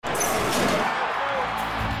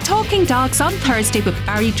Talking Dogs on Thursday with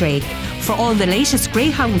Barry Drake. For all the latest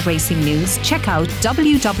greyhound racing news, check out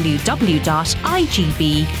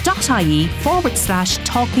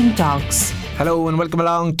www.igb.ie/talking dogs. Hello and welcome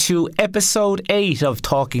along to episode 8 of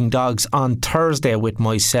Talking Dogs on Thursday with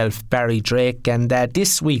myself, Barry Drake, and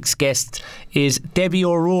this week's guest is Debbie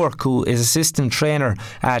O'Rourke, who is assistant trainer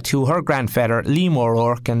to her grandfather Liam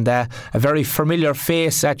O'Rourke, and a very familiar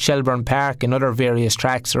face at Shelbourne Park and other various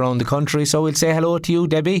tracks around the country. So we'll say hello to you,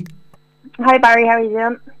 Debbie. Hi Barry, how are you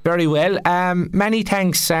doing? Very well. Many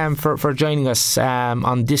thanks for joining us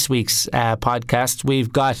on this week's podcast.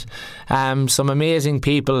 We've got some amazing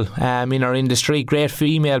people in our industry, great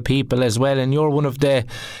female people as well, and you're one of the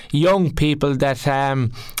young people that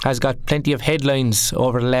has got plenty of headlines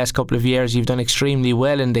over the last couple of years. You've done extremely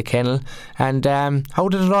well in the kennel. And how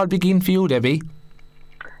did it all begin for you, Debbie?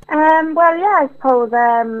 I suppose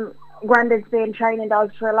Grandad's been training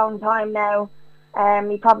dogs for a long time now.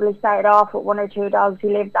 He probably started off with 1 or 2 dogs. He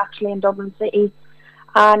lives actually in Dublin City,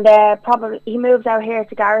 and he moved out here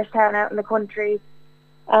to Garristown out in the country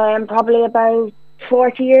probably about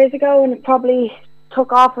 40 years ago, and it probably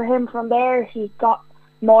took off for him from there. He got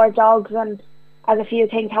more dogs, and as a few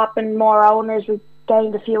things happened, more owners, we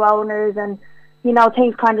gained a few owners, and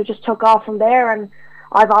things kind of just took off from there. And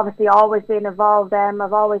I've obviously always been involved.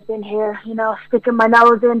 I've always been here, sticking my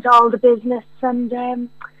nose into all the business, and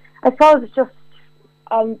I suppose it's just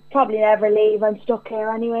I'll probably never leave. I'm stuck here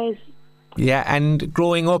anyways. Yeah, and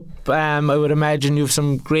growing up, I would imagine you have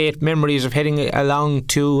some great memories of heading along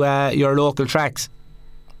to your local tracks.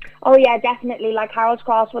 Oh yeah, definitely. Like Harold's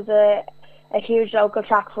Cross was a huge local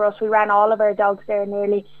track for us. We ran all of our dogs there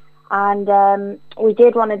nearly, and we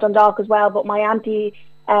did run in Dundalk as well, but my auntie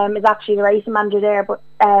is actually the racing manager there, but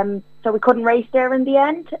so we couldn't race there in the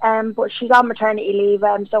end, but she's on maternity leave,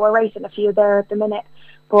 so we're racing a few there at the minute.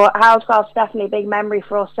 But Harold's Cross is definitely a big memory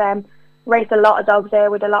for us. Raced a lot of dogs there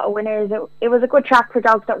with a lot of winners. It was a good track for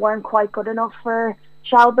dogs that weren't quite good enough for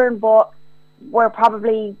Shelbourne, but were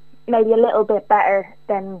probably maybe a little bit better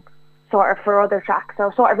than sort of for other tracks, so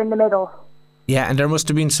sort of in the middle. Yeah, and there must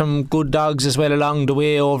have been some good dogs as well along the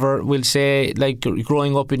way over, we'll say, like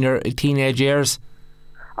growing up in your teenage years.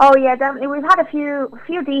 Oh yeah, definitely. We've had a few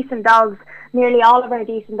decent dogs. Nearly all of our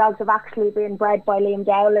decent dogs have actually been bred by Liam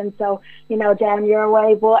Dowland, so down your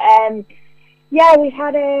way. But we've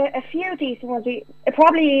had a few decent ones.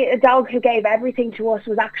 Probably a dog who gave everything to us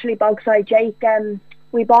was actually Bogside Jake.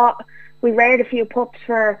 We reared a few pups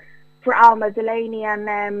for Alma Delaney,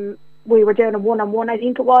 and we were doing a 1-on-1, I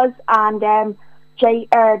think it was, and Jake,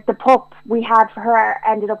 the pup we had for her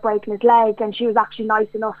ended up breaking his leg, and she was actually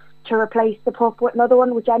nice enough to replace the pup with another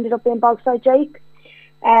one, which ended up being Bogside Jake.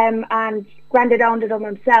 And Grandad owned him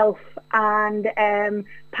himself, and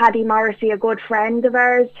Paddy Morrissey, a good friend of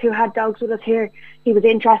ours who had dogs with us here, he was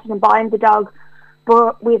interested in buying the dog,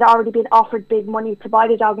 but we'd already been offered big money to buy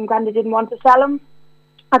the dog, and Grandad didn't want to sell him.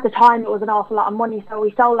 At the time it was an awful lot of money, so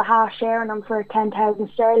we sold a half share on him for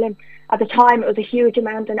 10,000 sterling. At the time it was a huge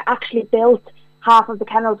amount, and it actually built half of the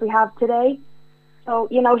kennels we have today. So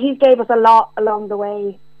he gave us a lot along the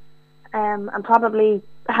way, and probably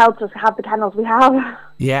helped us have the kennels we have.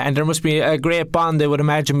 Yeah, and there must be a great bond, I would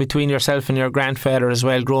imagine, between yourself and your grandfather as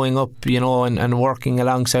well, growing up, and working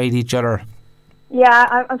alongside each other.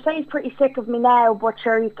 Yeah, I'm saying he's pretty sick of me now, but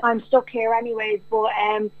sure, I'm stuck here anyways. But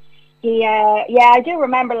I do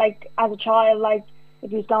remember, like, as a child, like,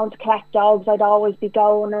 if he was going to collect dogs, I'd always be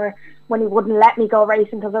going, or when he wouldn't let me go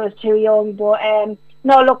racing because I was too young. But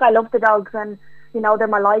no, look, I love the dogs, and they're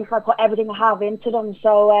my life. I put everything I have into them,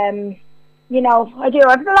 so I do.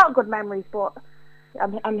 I have a lot of good memories, but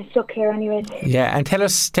I'm stuck here anyway. Yeah, and tell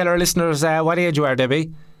our listeners what age you are, Debbie.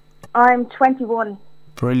 I'm 21.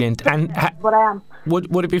 Brilliant. And but I am.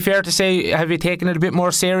 Would it be fair to say, have you taken it a bit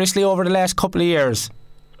more seriously over the last couple of years?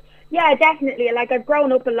 Yeah, definitely. Like, I've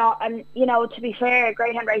grown up a lot, and to be fair,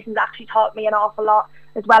 greyhound racing's actually taught me an awful lot,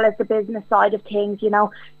 as well as the business side of things.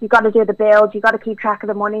 You've got to do the build, you've got to keep track of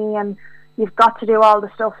the money, and you've got to do all the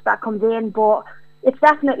stuff that comes in. But it's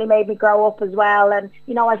definitely made me grow up as well, and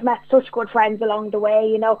I've met such good friends along the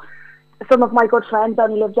way. Some of my good friends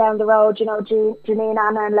only live down the road, Janine,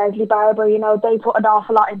 Anna and Leslie Barber. They put an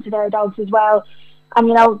awful lot into their dogs as well, and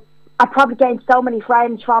I probably gained so many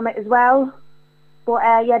friends from it as well. But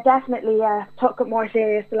definitely took it more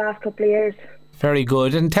serious the last couple of years. Very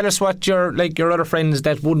good. And tell us what your other friends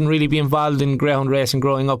that wouldn't really be involved in greyhound racing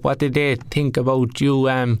growing up, what did they think about you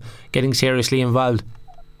getting seriously involved?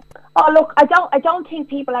 Oh look, I don't think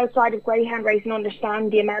people outside of greyhound racing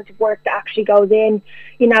understand the amount of work that actually goes in.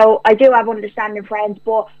 I do have understanding friends,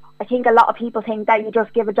 but I think a lot of people think that you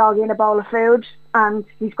just give a dog in a bowl of food and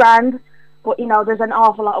he's grand. But, you know, there's an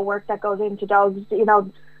awful lot of work that goes into dogs. You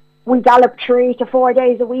know, we gallop 3 to 4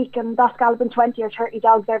 days a week, and that's galloping 20 or 30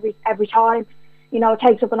 dogs every time. You know, it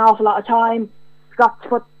takes up an awful lot of time. You've got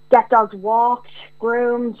to get dogs walked,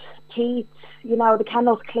 groomed, teeth, you know, the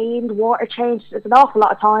kennels cleaned, water changed. There's an awful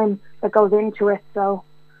lot of time that goes into it, so...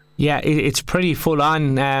 Yeah, it's pretty full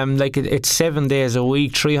on. It's 7 days a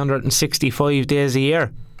week, 365 days a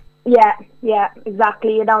year. Yeah,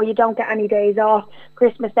 exactly. You know, you don't get any days off.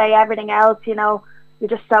 Christmas Day, everything else, you know, you're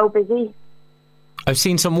just so busy. I've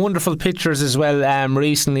seen some wonderful pictures as well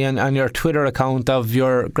recently on your Twitter account of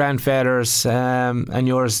your grandfather's and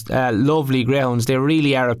yours lovely greyhounds. They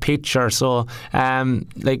really are a picture. So,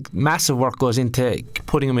 massive work goes into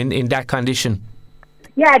putting them in that condition.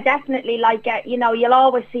 Yeah, definitely. You know, you'll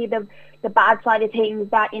always see the bad side of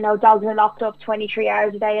things, that, you know, dogs are locked up 23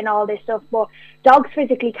 hours a day and all this stuff, but dogs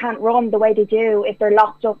physically can't run the way they do if they're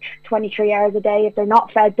locked up 23 hours a day. If they're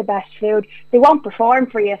not fed the best food, they won't perform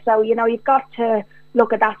for you. So, you know, you've got to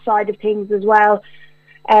look at that side of things as well.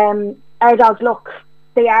 Our dogs, look,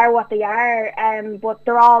 they are what they are, but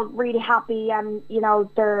they're all really happy, and, you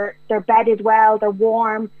know, they're bedded well, they're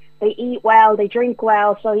warm, they eat well, they drink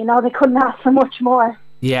well, so, you know, they couldn't ask for much more.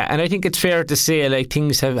 Yeah, and I think it's fair to say, like,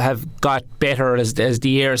 things have got better as the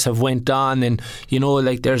years have went on, and, you know,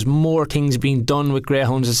 like, there's more things being done with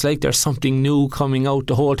greyhounds. It's like there's something new coming out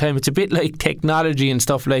the whole time. It's a bit like technology and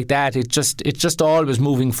stuff like that. It's just always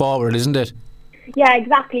moving forward, isn't it? Yeah,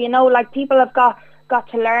 exactly. You know, like, people have got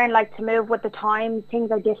to learn, like, to move with the times.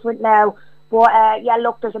 Things are different now. But yeah,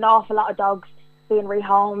 look, there's an awful lot of dogs being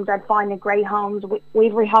rehomed and finding great homes.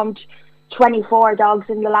 We've rehomed 24 dogs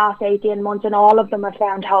in the last 18 months, and all of them have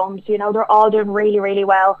found homes. You know, they're all doing really, really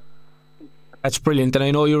well. That's brilliant, and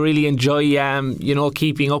I know you really enjoy, you know,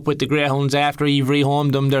 keeping up with the greyhounds after you've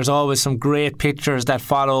rehomed them. There's always some great pictures that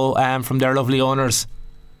follow from their lovely owners.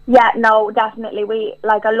 Yeah, no, definitely.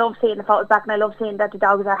 I love seeing the photos back, and I love seeing that the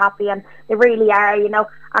dogs are happy, and they really are, you know.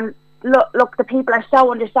 And look, the people are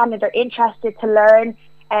so understanding. They're interested to learn.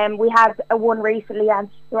 We had one recently, and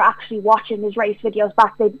they were actually watching his race videos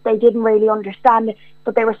back. They didn't really understand it,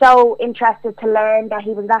 but they were so interested to learn that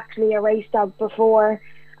he was actually a race dog before,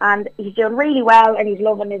 and he's doing really well, and he's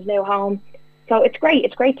loving his new home. So it's great.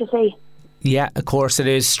 It's great to see. Yeah, of course it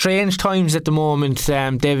is. Strange times at the moment,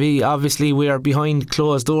 Debbie. Obviously, we are behind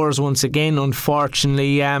closed doors once again,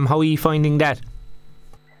 unfortunately. How are you finding that?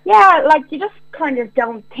 Yeah, like, you just kind of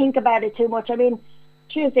don't think about it too much. I mean,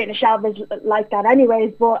 Tuesday in the shelf is like that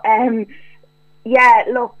anyways, but yeah,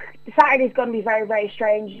 look, Saturday's going to be very, very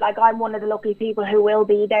strange. Like, I'm one of the lucky people who will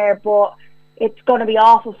be there, but it's going to be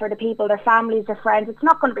awful for the people, their families, their friends. It's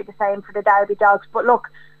not going to be the same for the Derby dogs, but look,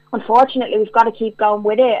 unfortunately, we've got to keep going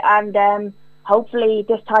with it, and hopefully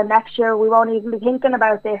this time next year we won't even be thinking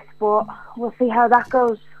about this, but we'll see how that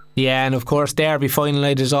goes. Yeah, and of course Derby final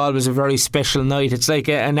night is always a very special night. It's like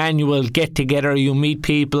an annual get-together. You meet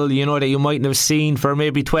people, you know, that you mightn't have seen for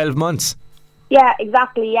maybe 12 months. Yeah,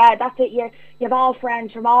 exactly, yeah, that's it. You have all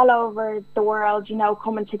friends from all over the world, you know,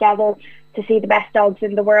 coming together to see the best dogs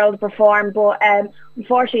in the world perform, but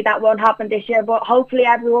unfortunately that won't happen this year, but hopefully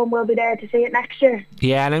everyone will be there to see it next year.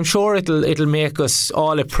 Yeah, and I'm sure it'll make us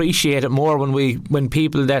all appreciate it more when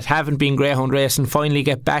people that haven't been greyhound racing finally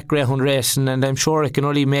get back greyhound racing, and I'm sure it can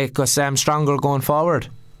only make us stronger going forward.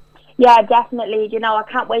 Yeah, definitely. You know, I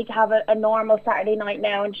can't wait to have a normal Saturday night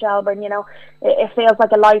now in Shelbourne. You know, it feels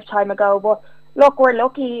like a lifetime ago, but look, we're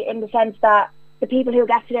lucky in the sense that the people who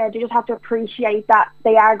get to there, they just have to appreciate that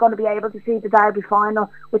they are going to be able to see the Derby final,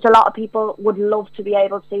 which a lot of people would love to be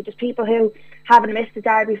able to see. There's people who haven't missed the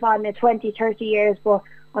Derby final in 20, 30 years, but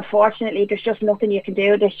unfortunately there's just nothing you can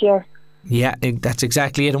do this year. Yeah, that's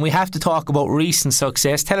exactly it. And we have to talk about recent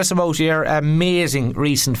success. Tell us about your amazing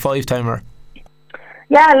recent five-timer.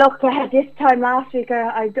 Yeah, look, this time last week,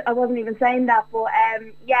 I wasn't even saying that, but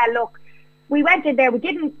yeah, look, we went in there, we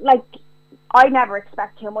didn't, like, I never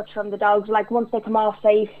expect too much from the dogs. Like, once they come off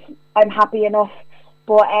safe, I'm happy enough.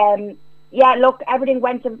 But yeah, look, everything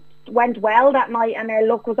went well that night, and our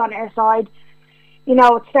luck was on our side. You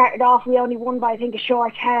know, it started off, we only won by, I think, a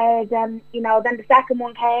short head, and, you know, then the second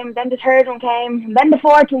one came, then the third one came, and then the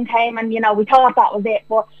fourth one came, and, you know, we thought that was it,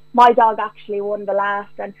 but my dog actually won the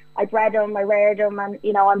last, and I bred him, I reared him, and,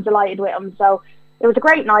 you know, I'm delighted with him. So it was a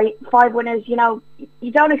great night, 5 winners. You know,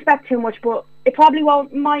 you don't expect too much, but it probably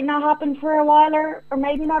might not happen for a while, or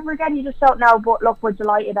maybe never again. You just don't know. But look, we're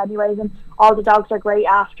delighted anyways, and all the dogs are great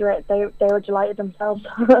after it. They were delighted themselves.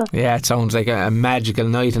 Yeah, it sounds like a magical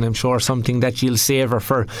night, and I'm sure something that you'll savour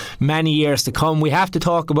for many years to come. We have to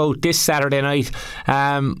talk about this Saturday night.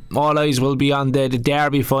 All eyes will be on the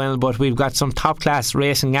Derby final, but we've got some top class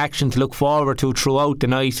racing action to look forward to throughout the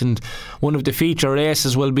night, and one of the feature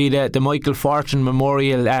races will be the Michael Fortune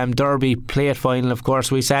Memorial Derby Plate final. Of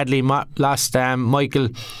course, we sadly lost Michael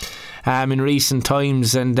in recent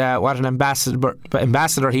times, and what an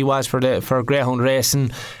ambassador he was for greyhound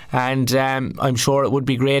racing, and I'm sure it would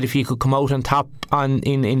be great if he could come out on top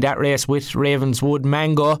in that race with Ravenswood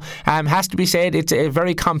Mango. Has to be said, it's a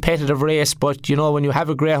very competitive race, but you know, when you have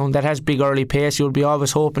a greyhound that has big early pace, you'll be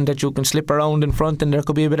always hoping that you can slip around in front and there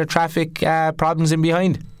could be a bit of traffic problems in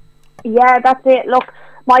behind. Yeah, that's it. Look,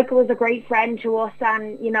 Michael was a great friend to us,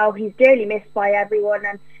 and you know, he's dearly missed by everyone,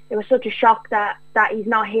 and it was such a shock that he's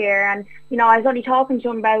not here. And you know, I was only talking to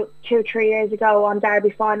him about 2-3 years ago on Derby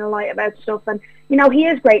final night about stuff, and you know, he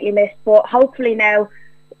is greatly missed, but hopefully now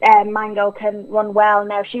Mango can run well.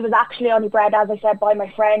 Now, she was actually only bred, as I said, by my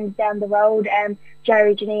friends down the road,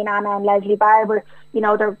 Jerry, Janine, Anna and Leslie Barber. You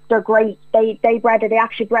know, they're great. They bred her. They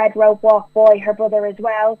actually bred Rope Walk Boy, her brother, as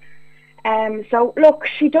well. So look,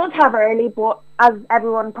 she does have early, but as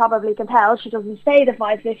everyone probably can tell, she doesn't stay the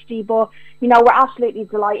 550. But you know, we're absolutely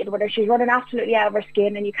delighted with her. She's running absolutely out of her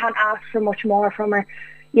skin, and you can't ask for much more from her.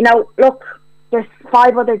 You know, look, there's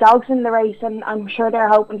 5 other dogs in the race, and I'm sure they're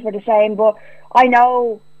hoping for the same. But I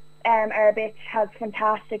know Erbit has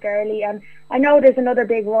fantastic early, and I know there's another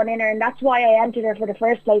big run in her, and that's why I entered her for the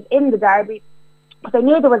first place in the Derby, because I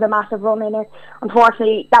knew there was a massive run in her.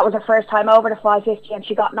 Unfortunately, that was her first time over the 550 and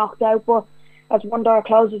she got knocked out, but as one door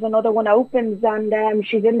closes, another one opens, and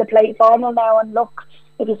she's in the plate final now. And look,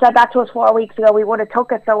 if you said that to us 4 weeks ago, we would have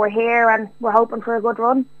took it. So we're here and we're hoping for a good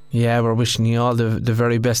run. Yeah, we're wishing you all the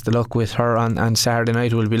very best of luck with her on Saturday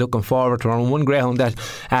night. We'll be looking forward to her. And one greyhound that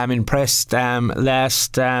impressed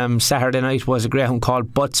last Saturday night was a greyhound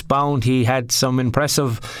called Butts Bound. He had some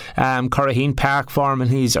impressive Curraheen Park form in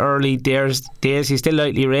his early days. He still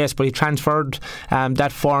lightly raced, but he transferred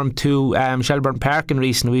that form to Shelburne Park in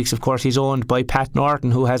recent weeks. Of course, he's owned by Pat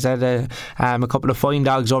Norton, who has had a couple of fine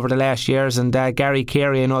dogs over the last years, and Gary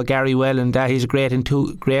Carey, I know Gary well, and he's a great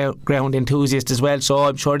greyhound enthusiast as well. So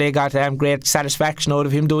I'm sure they got great satisfaction out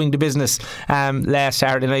of him doing the business last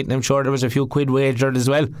Saturday night, and I'm sure there was a few quid wagered as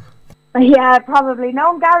well. Yeah, probably.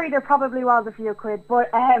 No, Gary, there probably was a few quid, but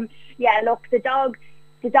yeah, look, the dog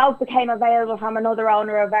became available from another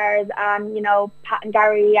owner of ours, and you know, Pat and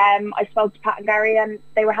Gary, I spoke to Pat and Gary, and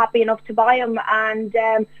they were happy enough to buy him. And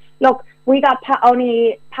look, we got Pat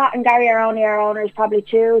and Gary are only our owners probably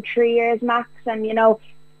 2-3 years max, and you know,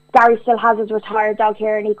 Gary still has his retired dog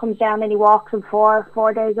here, and he comes down and he walks him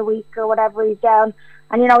four days a week or whatever he's down,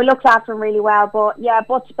 and you know, he looks after him really well. But yeah,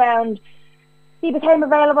 Butts Bound, he became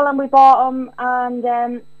available and we bought him,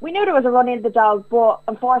 and we knew there was a run in the dog, but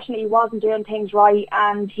unfortunately he wasn't doing things right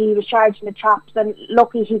and he was charging the traps, and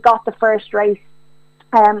lucky he got the first race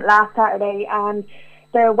last Saturday, and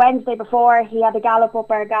the Wednesday before he had a gallop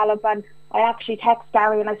up our gallop, and I actually texted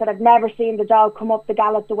Gary and I said I've never seen the dog come up the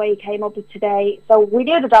gallop the way he came up it today. So we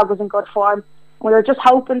knew the dog was in good form. We were just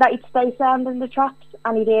hoping that he'd stay sound in the traps,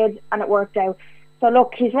 and he did, and it worked out. So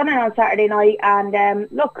look, he's running on Saturday night, and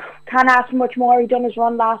look, can't ask for much more. He done his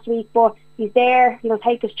run last week, but he's there. He'll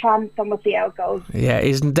take his chance, and we'll see how it goes. Yeah,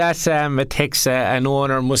 isn't that it takes an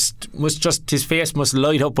owner must just, his face must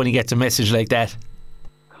light up when he gets a message like that.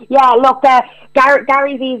 Yeah, look,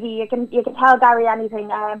 Gary's easy. You can tell Gary anything.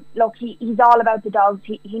 Look, he's all about the dogs.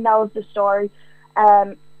 He knows the story.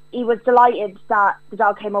 He was delighted that the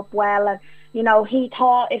dog came up well, and you know, he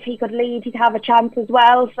thought if he could lead, he'd have a chance as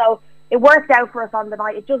well. So it worked out for us on the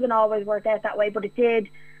night. It doesn't always work out that way, but it did.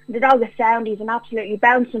 The dog is sound. He's in absolutely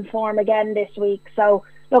bouncing form again this week. So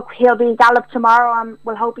look, he'll be galloped tomorrow, and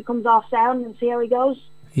we'll hope he comes off sound and see how he goes.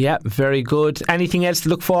 Yeah, very good. Anything else to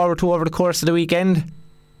look forward to over the course of the weekend?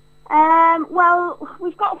 Well,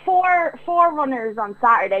 we've got four runners on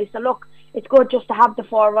Saturday, so look, it's good just to have the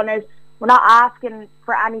 4 runners. We're not asking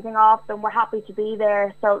for anything off them. We're happy to be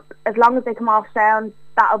there. So as long as they come off sound,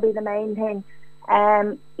 that'll be the main thing.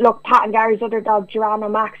 Look, Pat and Gary's other dog, Geronimo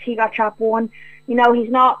Max, he got trap 1. You know,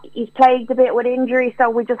 he's plagued a bit with injury, so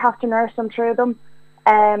we just have to nurse him through them.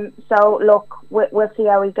 So look, we'll see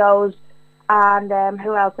how he goes. And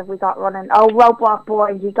who else have we got running? Oh, Rope Walk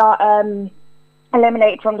Boy, he got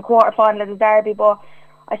eliminated from the quarter-final of the Derby, but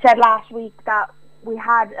I said last week that we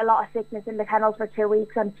had a lot of sickness in the kennels for 2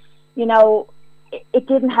 weeks, and you know, it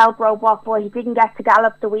didn't help Road Walk Boy. He didn't get to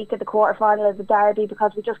gallop the week of the quarterfinal of the Derby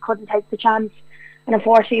because we just couldn't take the chance, and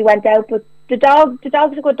unfortunately he went out. But the dog's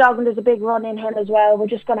a good dog, and there's a big run in him as well. We're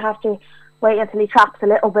just going to have to wait until he traps a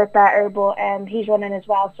little bit better, but he's running as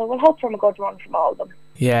well, so we'll hope for a good run from all of them.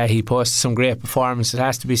 Yeah, he posted some great performances, it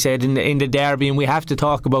has to be said, in the Derby. And we have to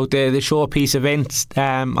talk about the showpiece events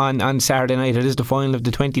on Saturday night. It is the final of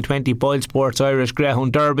the 2020 Boyle Sports Irish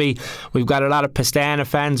Greyhound Derby. We've got a lot of Pastana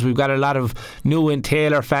fans, we've got a lot of New and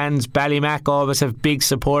Taylor fans. Ballymac always have big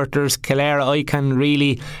supporters. Calera Icon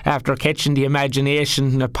really, after catching the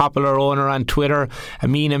imagination, a popular owner on Twitter.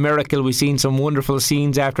 Amina Miracle, we've seen some wonderful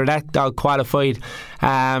scenes after that dog qualified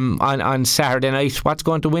on Saturday night. What's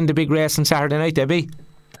going to win the big race on Saturday night, Debbie?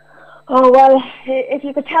 Oh, well, if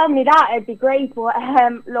you could tell me that, it'd be great. But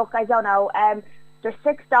look, I don't know. There's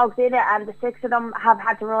 6 dogs in it, and the 6 of them have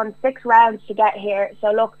had to run 6 rounds to get here.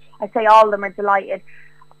 So look, I'd say all of them are delighted.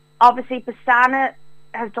 Obviously, Pastana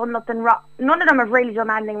has done nothing wrong. None of them have really done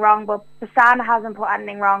anything wrong, but Pastana hasn't put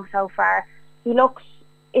anything wrong so far. He looks,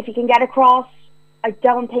 if he can get across, I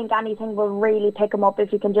don't think anything will really pick him up if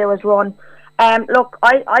he can do his run. Look,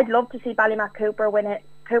 I'd love to see Ballymac Cooper win it.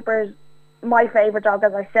 Cooper's my favourite dog,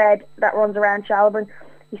 as I said, that runs around Shelburne.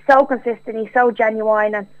 He's so consistent, he's so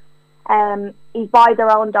genuine, and he's by their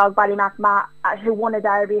own dog, Ballymac Matt, who won a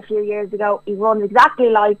Derby a few years ago. He runs exactly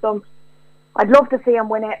like them. I'd love to see him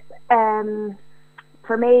win it.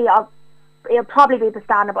 For me, it'll probably be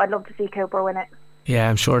Pastana, but I'd love to see Cooper win it. Yeah,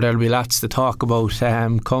 I'm sure there'll be lots to talk about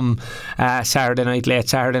come Saturday night, late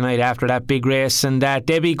Saturday night after that big race. And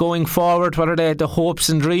Debbie, going forward, what are the hopes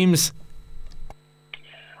and dreams?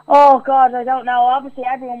 Oh God, I don't know. Obviously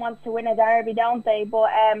everyone wants to win a Derby, don't they?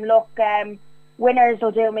 But look, winners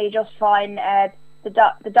will do me just fine. The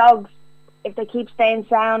dogs, if they keep staying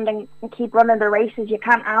sound and keep running their races, you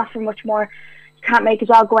can't ask for much more. You can't make a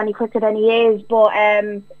dog go any quicker than he is. But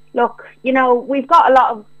look, you know, we've got a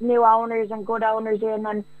lot of new owners and good owners in,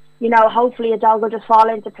 and you know, hopefully a dog will just fall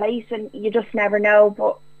into place, and you just never know.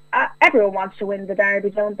 But everyone wants to win the Derby,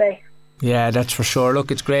 don't they? Yeah, that's for sure.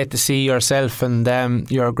 Look, it's great to see yourself and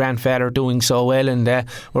your grandfather doing so well, and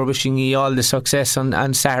we're wishing you all the success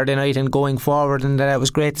on Saturday night and going forward, and it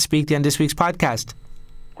was great to speak to you on this week's podcast.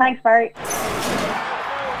 Thanks, Barry.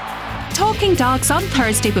 Talking Dogs on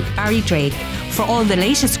Thursday with Barry Drake. For all the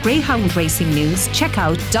latest greyhound racing news, check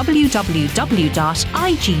out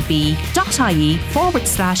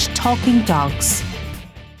www.igb.ie/talking dogs.